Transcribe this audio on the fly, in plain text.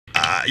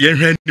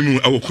yenhwe nimu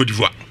awo Cote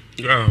d'Ivoire.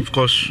 Yeah, of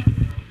course.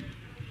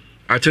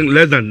 I think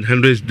less than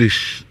 100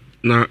 days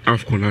now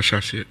AFCON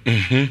Ashase.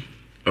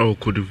 Our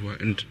Cote d'Ivoire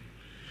and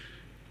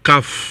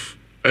CAF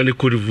and the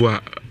Cote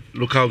d'Ivoire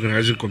local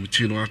organizing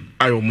committee no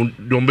ayo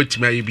don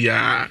betima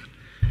bia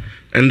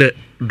and the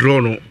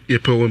draw no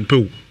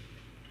yepe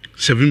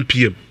 7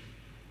 p.m.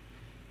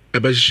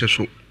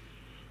 Ebesheso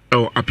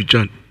or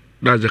Abidjan,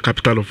 that's the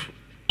capital of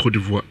Cote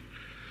d'Ivoire.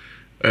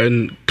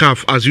 And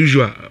CAF as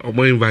usual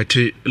omo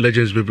invite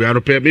legends baby. I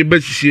don't maybe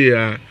see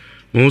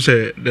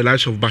the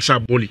likes of Bassa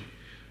Boli,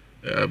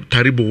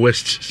 Taribo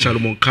West,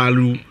 Salomon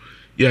Kalu,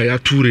 ya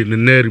Toure,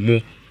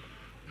 Nerimo,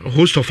 a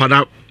host of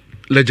other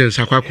legends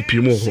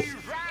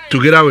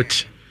together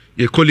with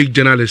your colleague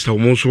journalist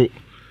also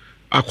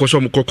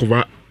akoso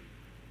mukokova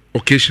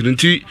occasion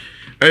nti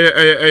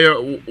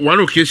one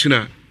occasion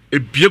a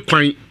bie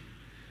kwan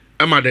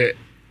ama the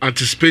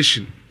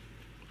anticipation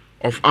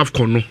of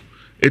AFCON no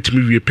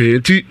etimi we pay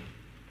nti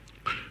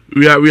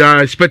we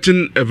are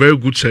expecting a very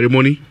good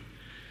ceremony.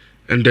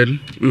 And then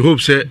we hope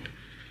say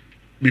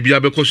Bibi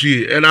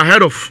Abekosu and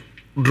ahead of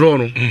draw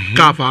no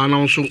CAF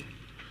announce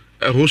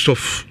a host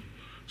of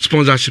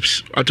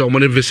sponsorships at our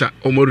money visa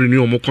or more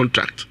renew more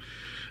contract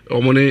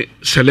or money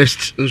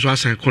Celeste and so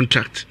assign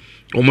contract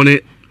or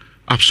money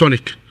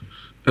Apsonic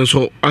and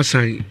so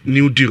assign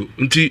new deal.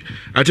 Until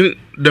I think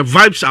the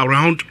vibes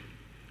around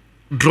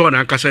draw and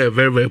Akasa are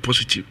very, very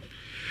positive.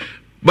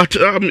 But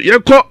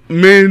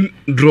main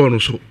draw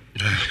also.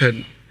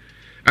 And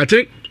I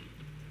think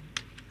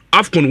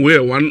AFCON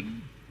were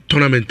one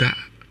tournament.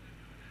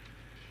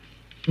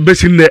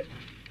 Basically,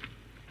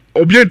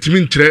 Obient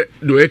Mintre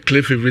do a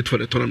clear favorite for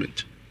the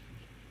tournament.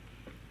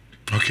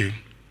 Okay.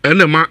 And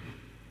the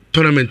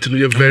tournament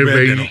is very,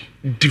 very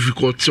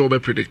difficult to be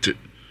predicted.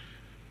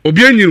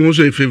 Obient is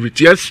also a favorite.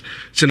 Yes,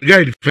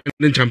 Senegal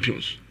defending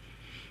champions.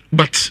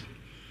 But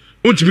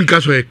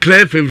Untiminkas were a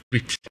clear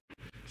favorite.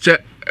 Say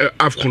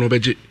AFCON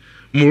Obeje.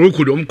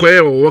 Morocco,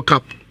 the World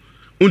Cup.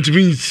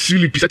 Untimi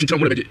silly pisa tinta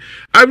mo beje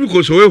Ivory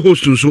Coast we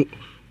host so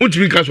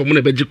untimi ka so mo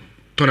na beje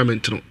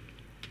tournament no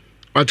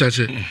what I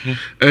say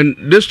and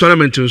this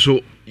tournament so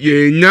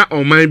ye nya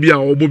oman bia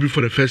obobi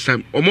for the first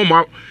time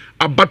omo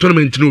aba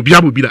tournament no obi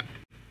abobi da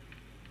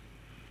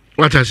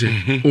what I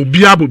say obi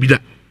abobi da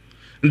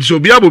and so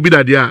obi abobi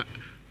da there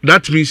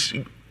that means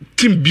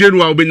team bia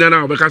no obenya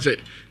na obeka say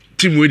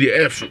team we the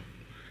F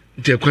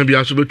the kwan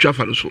bia so betwa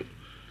fa no so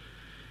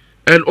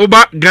and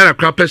over Ghana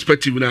crowd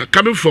perspective now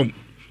coming from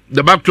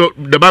the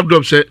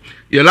backdrop say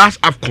your last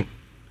AFCON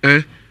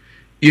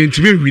you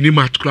intimate winning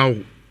match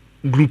crowd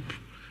group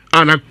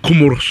and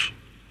Comoros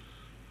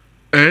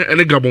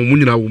and a Gabon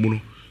munina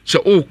woman so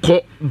oh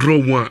call draw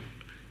one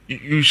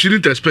you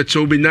shouldn't expect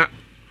so be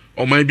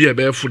or might be a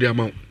bear for the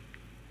amount.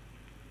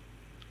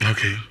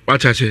 Okay,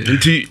 what I say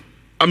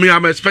I mean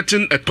I'm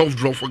expecting a tough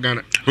draw for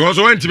Ghana. We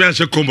also went to me and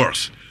say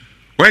Comoros,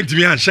 went to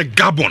me and say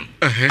Gabon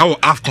our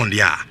AFCON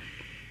there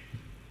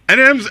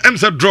and I'm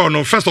said draw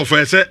no first of all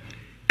I said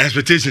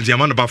expectations the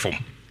amount of form.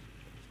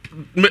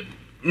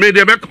 May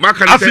the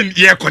back as in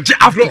yeah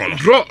AFCON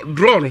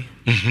draw no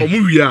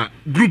omu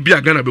group bia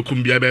Ghana be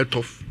kumbia be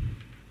tough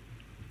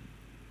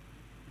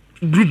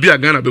group bia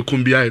Ghana be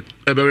kumbia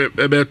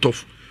be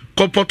tough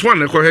comport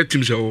one ko head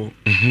teams o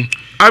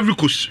Ivory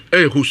Coast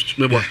host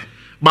me boy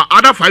but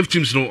other 5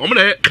 teams no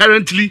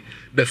currently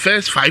the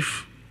first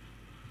 5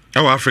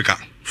 our Africa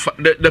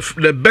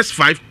the best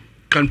 5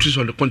 countries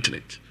on the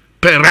continent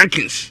per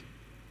rankings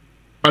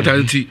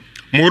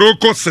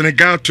Morocco,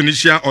 Senegal,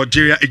 Tunisia,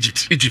 Algeria,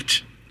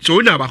 Egypt. So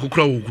we have a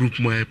group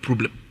more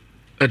problem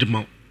at the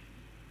moment.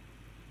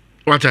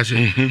 What I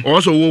say?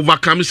 Also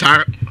overcome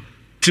our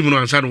team no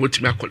answer what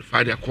team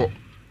qualify their call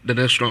the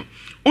next round.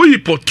 Only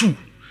for 2.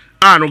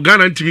 No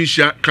Ghana and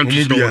Tunisia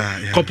countries no.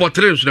 Comport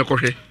na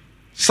kohe.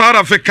 South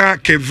Africa,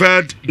 Cape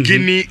Verde,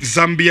 Guinea,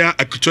 Zambia,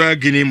 Equatorial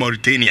Guinea,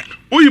 Mauritania.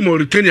 Only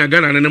Mauritania,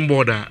 Ghana and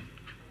border.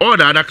 All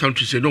the other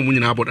countries say no money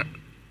na border.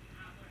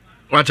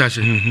 What I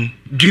say?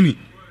 Guinea.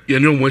 You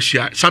know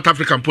South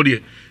African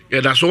podi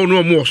that's all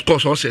no more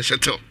scores or say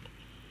settle.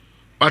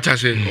 What I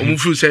say,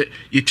 feel say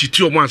you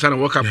titi or one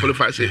and work up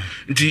qualify say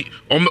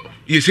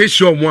you say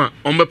sure one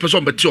on my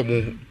person but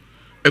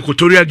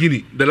Equatorial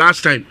Guinea the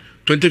last time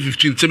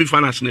 2015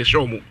 semi-finals in a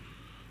show.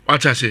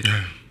 What I say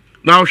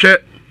now share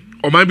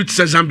or maybe to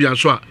say Zambia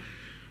so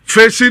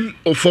facing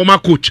a former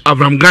coach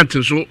Abraham Grant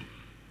so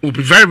will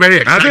be very, very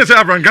exciting. I think say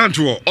Abraham Grant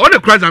all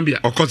the crowd Zambia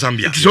or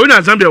Zambia. So in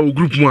Zambia will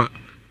group one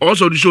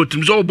also the show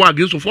teams all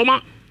against a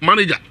former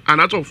manager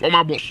and also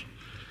former boss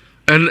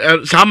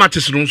and some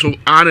matches also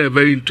are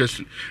very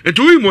interesting and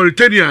to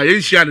Mauritania you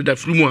see that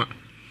free one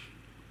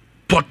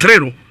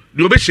portrait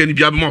the obesity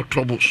be more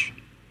troubles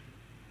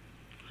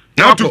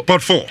now to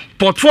pot 4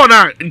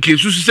 now in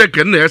case you say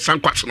can there some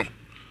question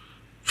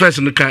first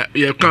in the car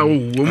you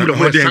can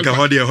but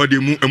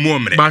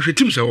the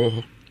team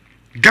say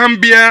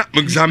Gambia,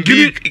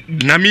 Mozambique,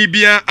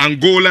 Namibia,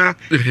 Angola,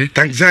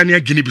 Tanzania,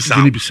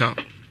 Guinea-Bissau.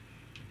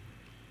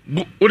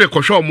 What the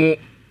question more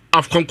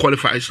AFCON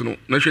qualifiers no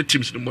national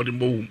teams in the modern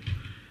boom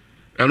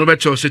and no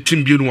better say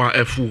team be no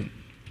F.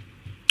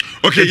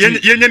 Okay,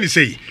 yen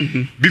say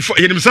before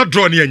yen say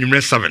draw near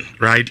number 7,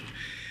 right?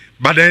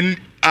 But then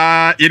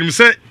yen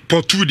say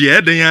pot 2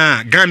 there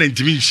then Ghana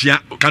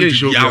intimisia country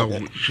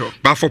sure.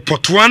 But for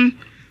pot 1,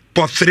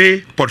 pot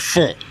 3, pot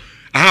 4.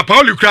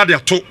 Paul crowd there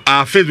to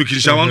Facebook in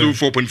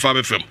 104.5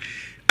 FM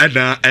and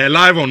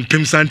live on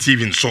Pimsan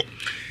TV so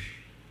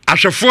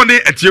Ashafone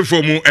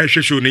etiefo mu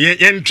ehwehwe no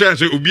yen try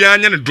say obi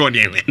anya ne draw ne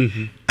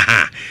ehwe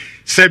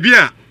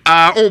Sebia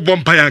o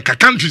bompa ka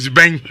countries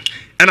ben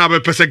and I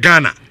be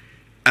Ghana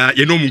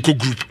you know munko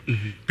group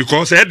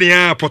because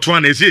there pot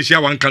 1 is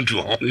here one country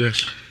ho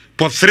yes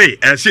pot 3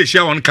 is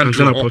here one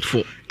country ho pot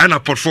 4 and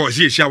pot 4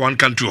 is here one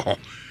country ho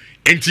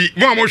enti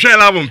mo share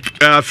live on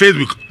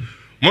Facebook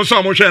mo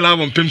share live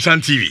on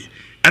Pimsan TV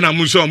and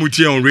I'm so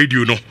mutie on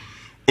radio no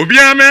obi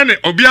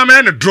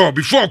amene draw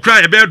before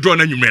cry e be draw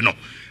na nwumre no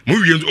mo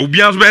wie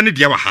obi aso be ne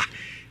dia wa ha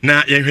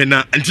na yenhwe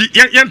na enti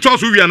yen to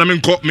so wi na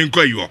menko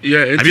ayo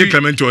abi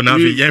Clement on na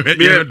fi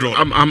yen draw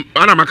I'm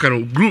ana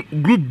makano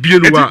group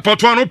bienu wa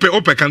pot 1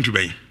 ope country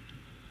ben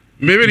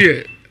maybe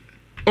there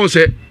on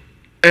say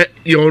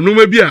your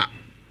number bi a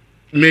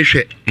me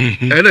hwe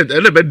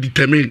and be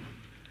determine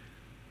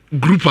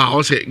group a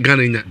o say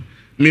Ghana nya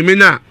me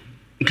na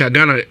nka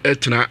Ghana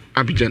etna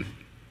Abidjan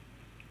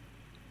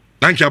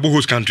thank you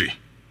host country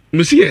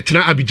me see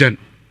etna Abidjan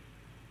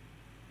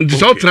the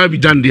south etna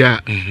Abidjan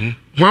there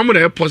how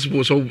many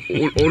possible so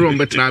all on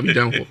better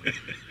Abidjan ho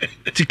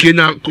tike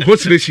na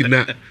host nation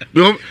na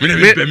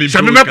me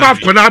say me pa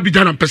AFCON na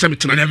Abidjan am pese me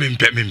tena me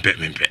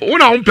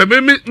una on pe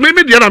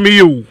me dia na me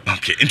ye o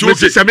okay into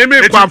say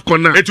me pa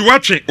AFCON na it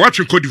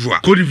watching Cote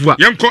d'Ivoire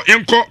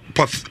yenko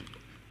pot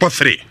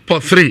 3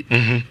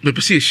 me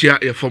pese share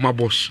your former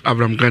boss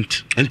Abraham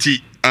Grant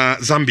enti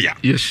Zambia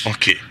yes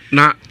okay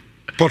na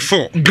pot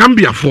 4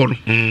 Gambia 4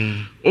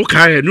 no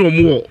okay no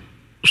more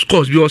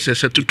scores be also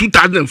set to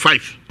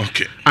 2005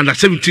 okay under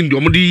 17 the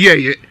omodi year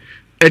e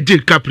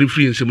cap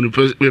reference me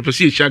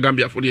pese share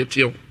Gambia for the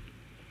tier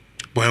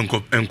boy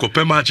enko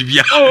pe match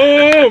bia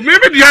oh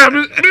maybe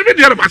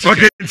the match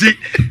okay enti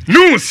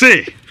no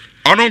say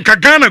onon ka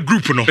Ghana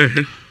group no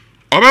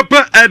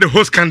obepa the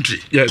host country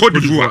Cote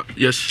d'Ivoire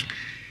yes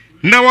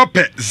now up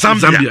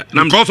Zambia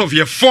because of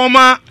your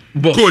former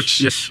boss,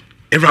 coach yes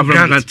Abraham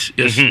Grant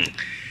yes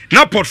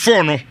now pot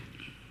 4 no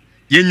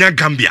yenya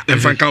Gambia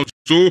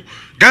so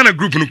Ghana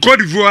group no Cote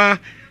d'Ivoire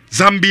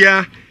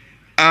Zambia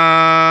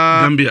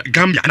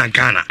Gambia and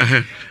Ghana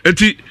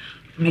enti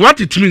what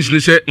it means they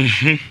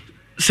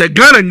say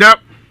Ghana and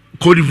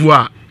Cote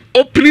d'Ivoire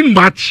opening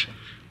match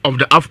of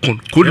the AFCON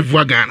Cote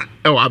d'Ivoire Ghana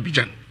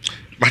Abidjan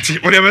but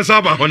whatever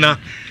saba hona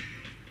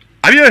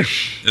aye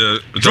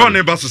John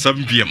never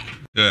 7 p.m.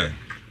 Yeah,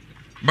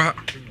 but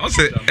I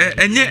say,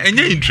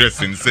 any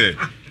interesting say,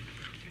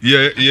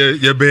 yeah,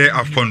 be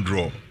AFCON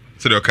draw.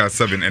 So they can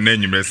 7 and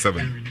then you make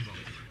 7.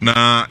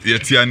 Now,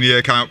 yet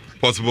near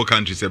possible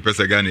countries, say,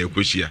 Pesa Ghana,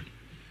 Kushia.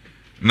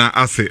 Now,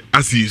 I see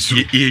it's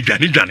true.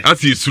 I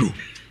see it's true.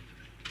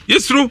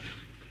 Yes, true.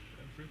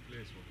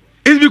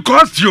 It's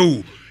because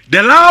you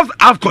the last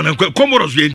AFCON and Comoros